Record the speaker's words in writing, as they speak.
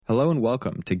Hello and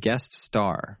welcome to Guest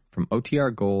Star from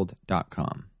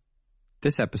OTRGold.com.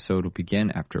 This episode will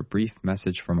begin after a brief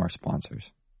message from our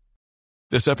sponsors.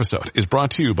 This episode is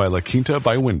brought to you by La Quinta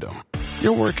by Wyndham.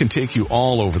 Your work can take you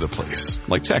all over the place,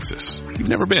 like Texas. You've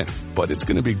never been, but it's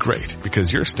going to be great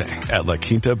because you're staying at La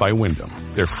Quinta by Wyndham.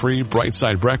 Their free Bright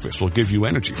Side breakfast will give you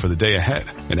energy for the day ahead.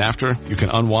 And after, you can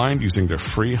unwind using their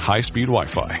free high-speed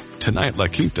Wi-Fi. Tonight, La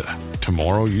Quinta.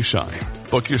 Tomorrow, you shine.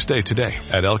 Book your stay today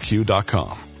at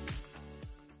LQ.com.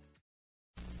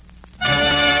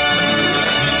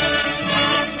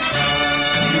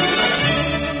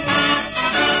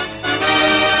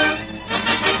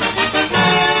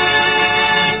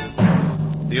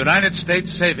 The United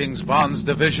States Savings Bonds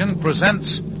Division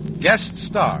presents Guest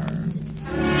Star.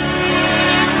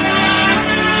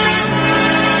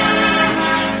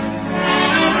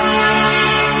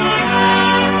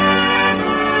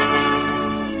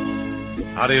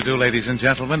 How do you do, ladies and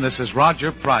gentlemen? This is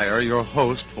Roger Pryor, your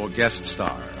host for Guest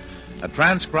Star, a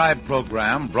transcribed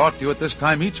program brought to you at this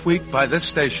time each week by this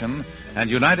station and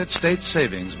United States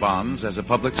Savings Bonds as a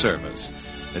public service.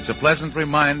 It's a pleasant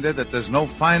reminder that there's no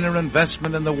finer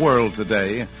investment in the world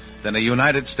today than a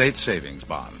United States savings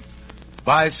bond.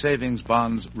 Buy savings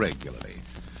bonds regularly.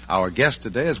 Our guest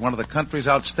today is one of the country's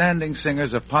outstanding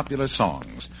singers of popular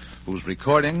songs, whose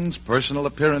recordings, personal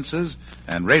appearances,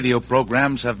 and radio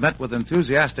programs have met with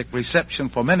enthusiastic reception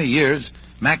for many years,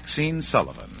 Maxine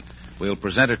Sullivan. We'll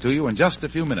present her to you in just a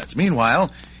few minutes.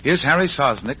 Meanwhile, here's Harry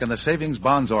Sosnick and the Savings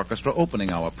Bonds Orchestra opening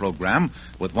our program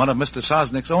with one of Mr.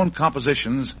 Sosnick's own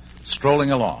compositions, Strolling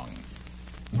Along.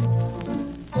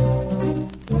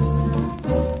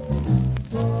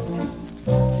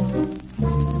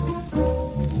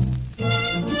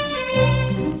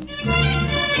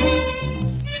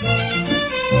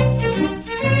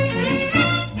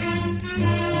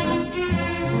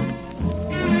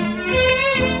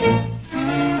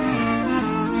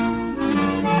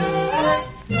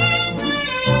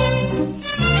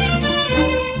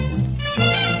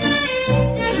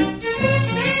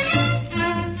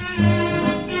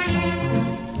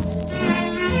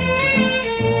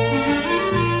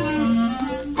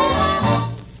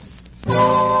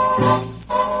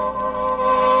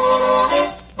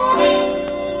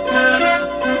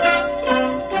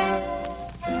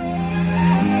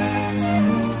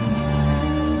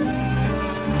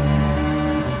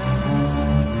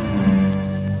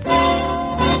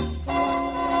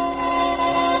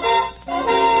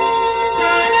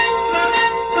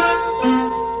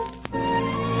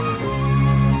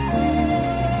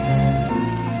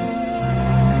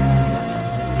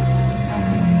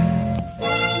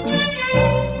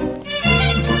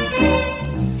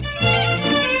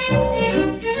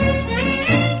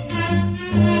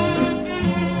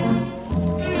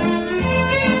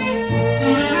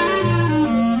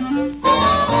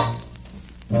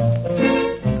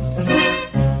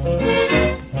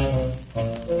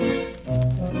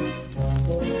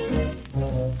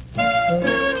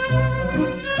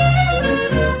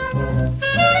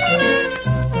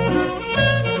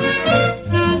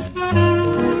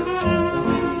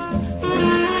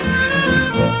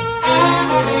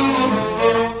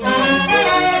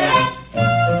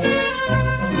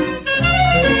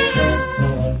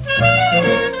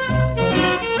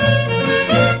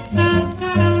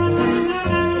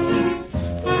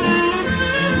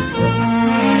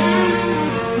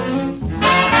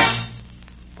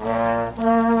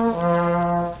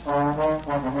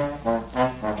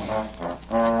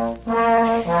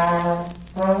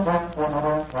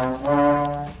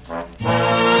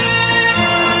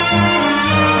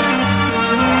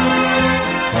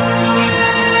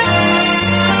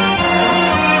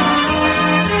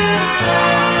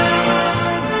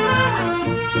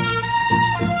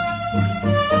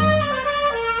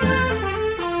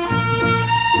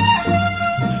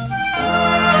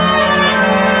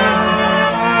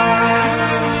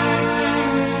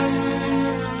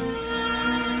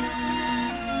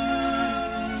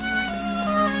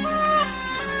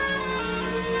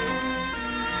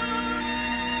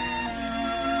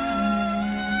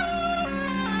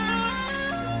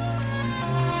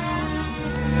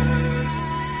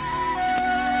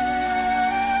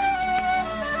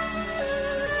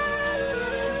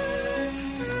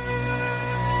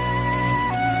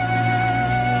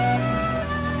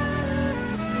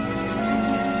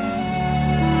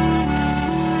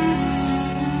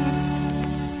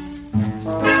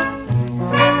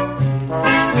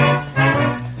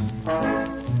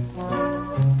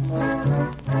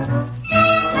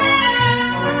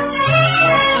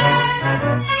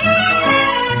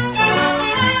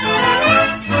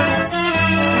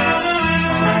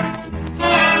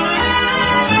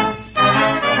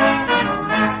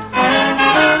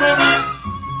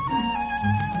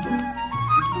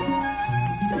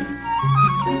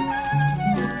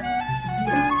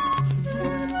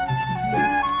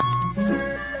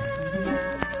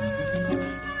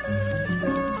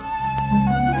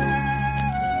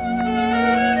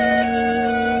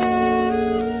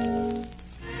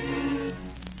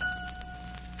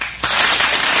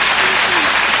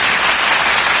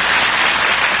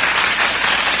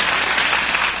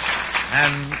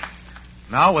 And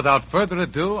now, without further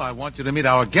ado, I want you to meet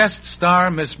our guest star,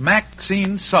 Miss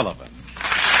Maxine Sullivan.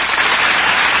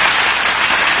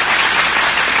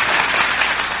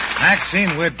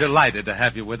 Maxine, we're delighted to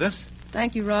have you with us.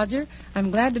 Thank you, Roger.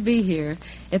 I'm glad to be here.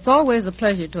 It's always a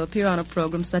pleasure to appear on a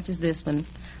program such as this one.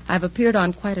 I've appeared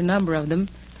on quite a number of them,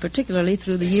 particularly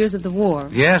through the years of the war.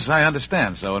 Yes, I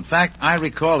understand so. In fact, I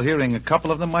recall hearing a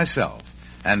couple of them myself.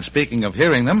 And speaking of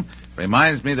hearing them,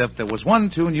 reminds me that there was one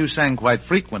tune you sang quite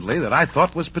frequently that I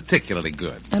thought was particularly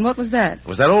good. And what was that? It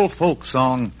was that old folk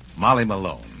song, Molly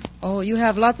Malone. Oh, you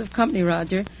have lots of company,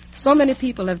 Roger. So many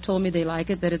people have told me they like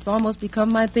it that it's almost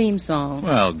become my theme song.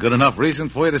 Well, good enough reason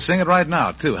for you to sing it right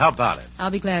now, too. How about it?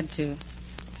 I'll be glad to.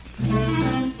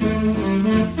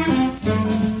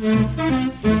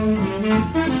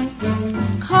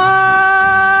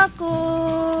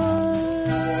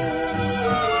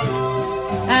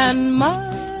 And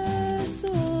muscles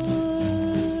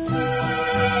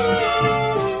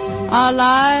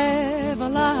alive,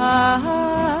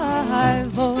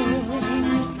 alive, oh.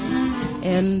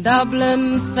 In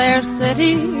Dublin's fair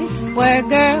city, where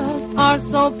girls are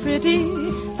so pretty,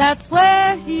 that's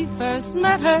where he first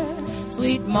met her,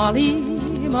 sweet Molly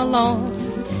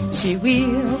Malone. She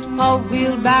wheeled a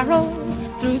wheelbarrow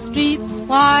through streets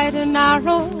wide and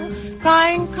narrow,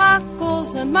 crying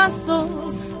cockles and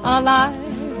mussels, alive,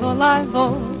 alive,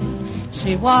 oh.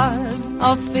 She was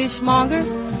a fishmonger,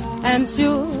 and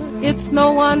sure it's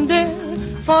no wonder,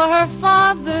 for her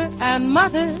father and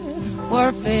mother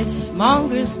were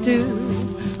fishmongers too.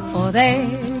 For they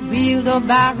wheeled a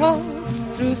barrow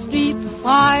through streets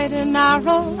wide and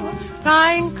narrow,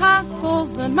 crying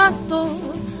cockles and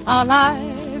mussels,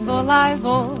 alive, alive,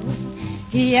 oh.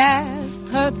 He asked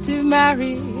her to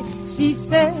marry, she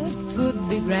said 'twould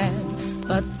be grand,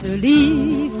 but to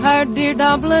leave her dear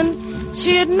Dublin,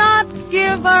 she'd not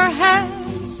give her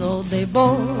hand. So they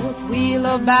both wheel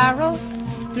a barrow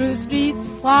through streets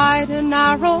wide and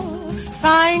narrow,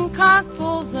 crying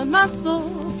cockles and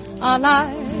mussels,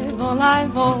 alive,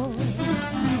 alive, oh.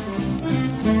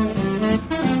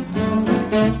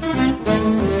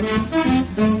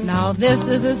 Now this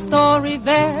is a story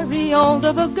very old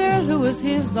of a girl who was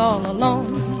his all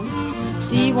alone.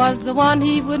 She was the one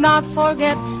he would not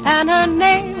forget, and her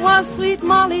name was Sweet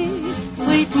Molly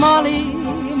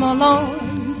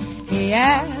Malone. He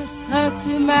asked her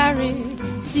to marry,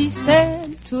 she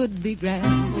said 'twould be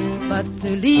grand, but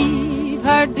to leave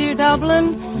her dear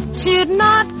Dublin, she'd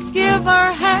not give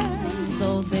her hand.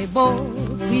 So they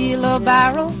both wheel a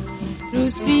barrow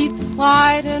through streets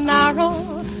wide and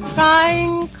narrow,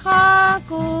 crying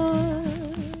cockles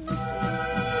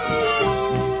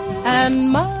and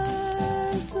mussels,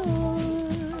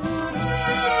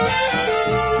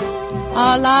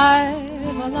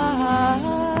 alive,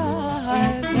 alive.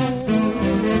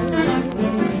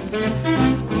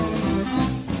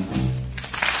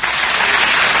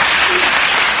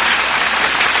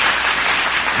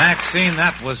 Maxine,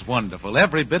 that was wonderful.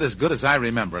 Every bit as good as I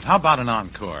remember it. How about an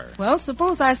encore? Well,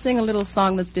 suppose I sing a little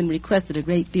song that's been requested a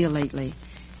great deal lately.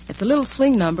 It's a little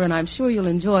swing number, and I'm sure you'll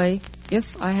enjoy If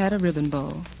I Had a Ribbon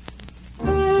Bow.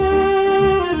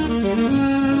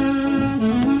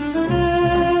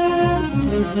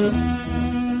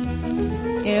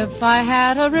 If I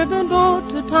had a ribbon bow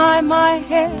to tie my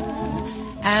hair,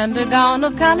 and a gown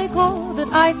of calico that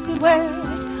I could wear,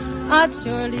 I'd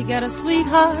surely get a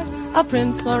sweetheart, a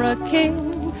prince or a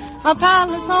king, a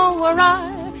palace home where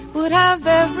I would have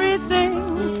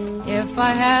everything. If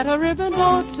I had a ribbon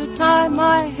bow to tie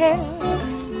my hair,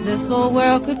 this old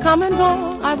world could come and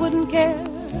go, I wouldn't care.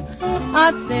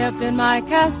 I'd stay up in my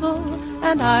castle,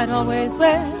 and I'd always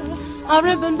wear a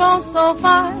ribbon bow so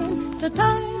fine to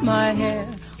tie my hair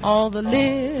all the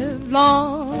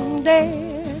livelong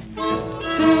day.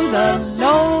 To the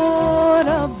Lord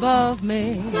above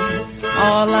me,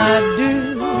 all I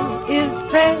do is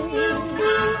pray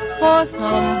for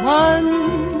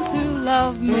someone to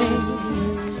love me.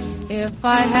 If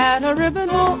I had a ribbon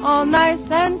bow all nice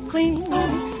and clean,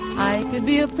 I could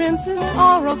be a princess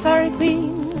or a fairy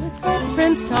queen.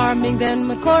 Prince Charming then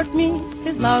would court me,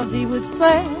 his love he would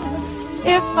swear,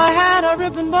 if I had a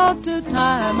ribbon bow to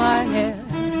tie my hair.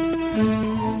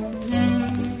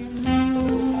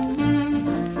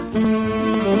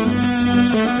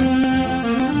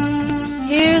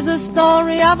 Here's a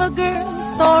story of a girl,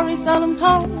 story seldom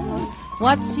told.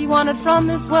 What she wanted from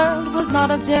this world was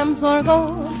not of gems or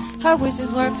gold. Her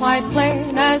wishes were quite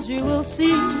plain, as you will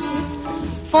see,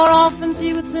 for often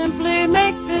she would simply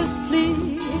make this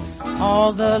plea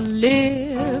all the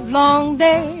livelong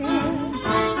day.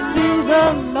 To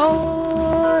the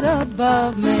Lord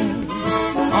above me,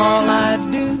 all I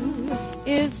do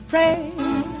is pray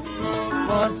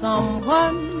for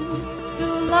someone to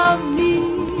love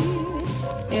me.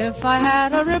 If I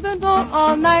had a ribbon bow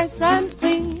all nice and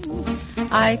clean,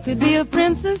 I could be a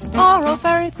princess or a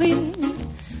fairy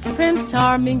queen. Prince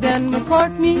Charming then would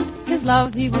court me, his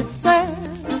love he would swear.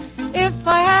 If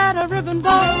I had a ribbon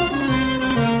bow,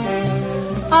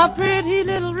 a pretty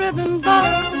little ribbon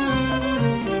bow,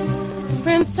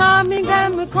 Prince Charming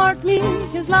then would court me,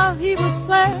 his love he would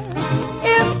swear.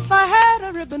 If I had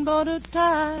a ribbon bow to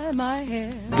tie my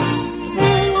hair.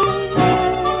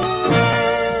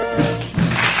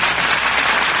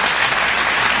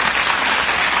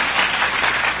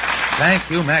 Thank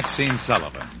you, Maxine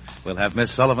Sullivan. We'll have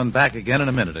Miss Sullivan back again in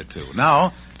a minute or two.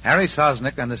 Now, Harry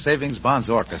Sosnick and the Savings Bonds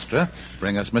Orchestra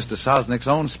bring us Mr. Sosnick's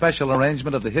own special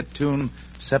arrangement of the hit tune,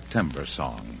 September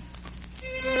Song.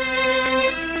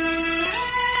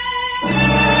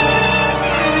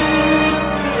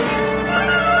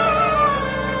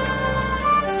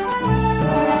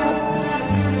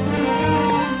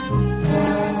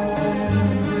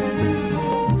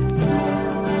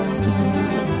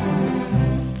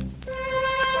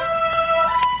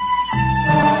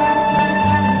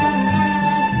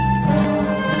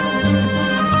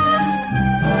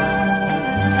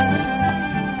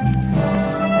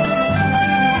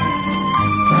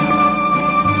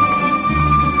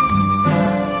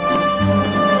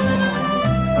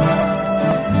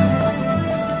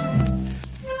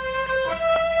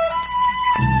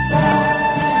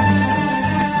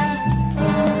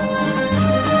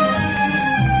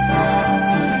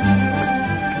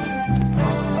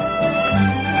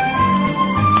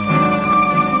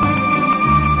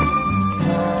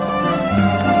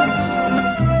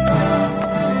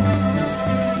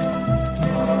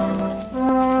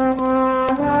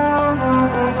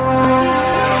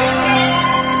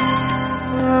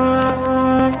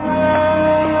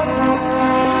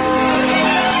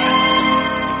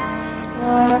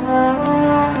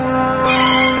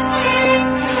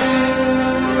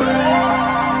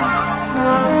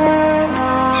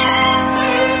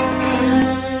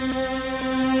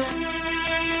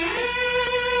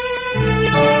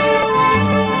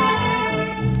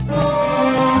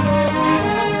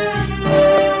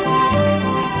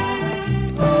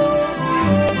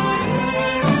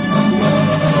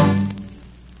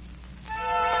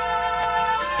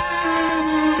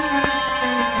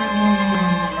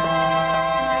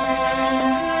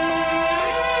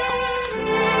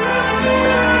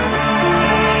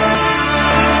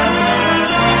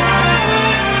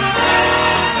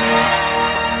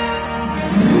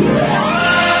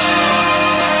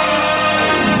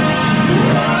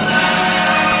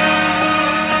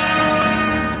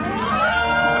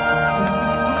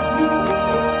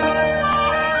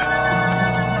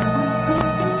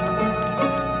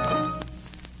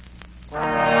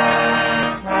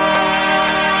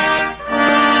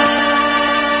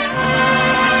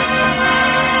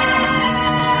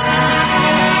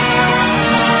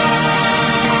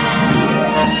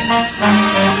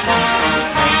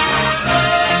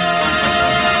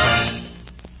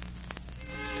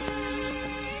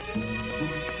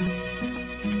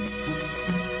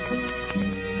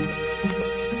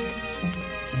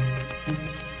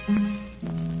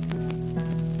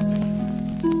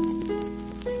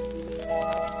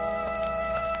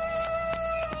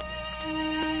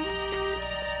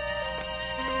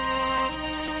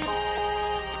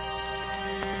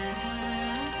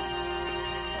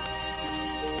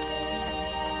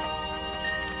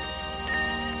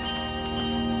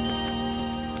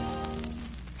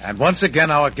 And once again,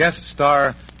 our guest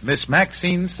star, Miss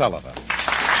Maxine Sullivan.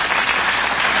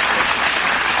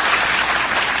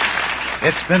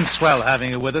 It's been swell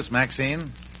having you with us,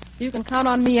 Maxine. You can count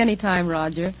on me anytime,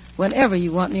 Roger, whenever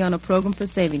you want me on a program for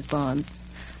savings bonds.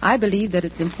 I believe that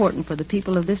it's important for the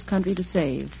people of this country to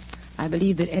save. I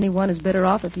believe that anyone is better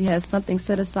off if he has something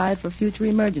set aside for future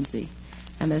emergency.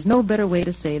 And there's no better way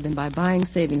to save than by buying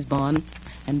savings bonds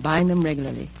and buying them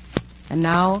regularly. And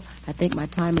now, I think my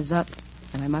time is up,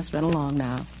 and I must run along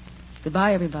now.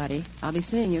 Goodbye, everybody. I'll be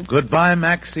seeing you. Goodbye,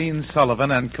 Maxine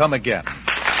Sullivan, and come again.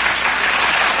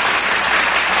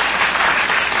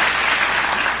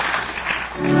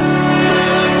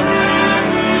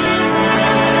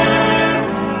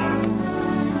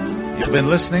 You've been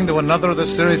listening to another of the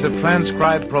series of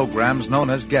transcribed programs known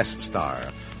as Guest Star,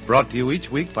 brought to you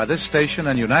each week by this station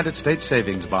and United States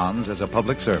Savings Bonds as a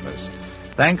public service.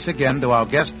 Thanks again to our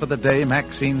guest for the day,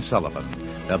 Maxine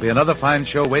Sullivan. There'll be another fine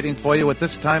show waiting for you at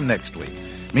this time next week.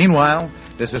 Meanwhile,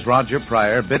 this is Roger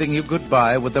Pryor bidding you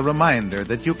goodbye with the reminder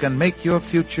that you can make your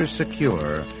future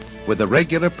secure with the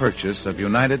regular purchase of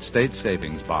United States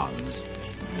Savings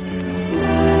Bonds.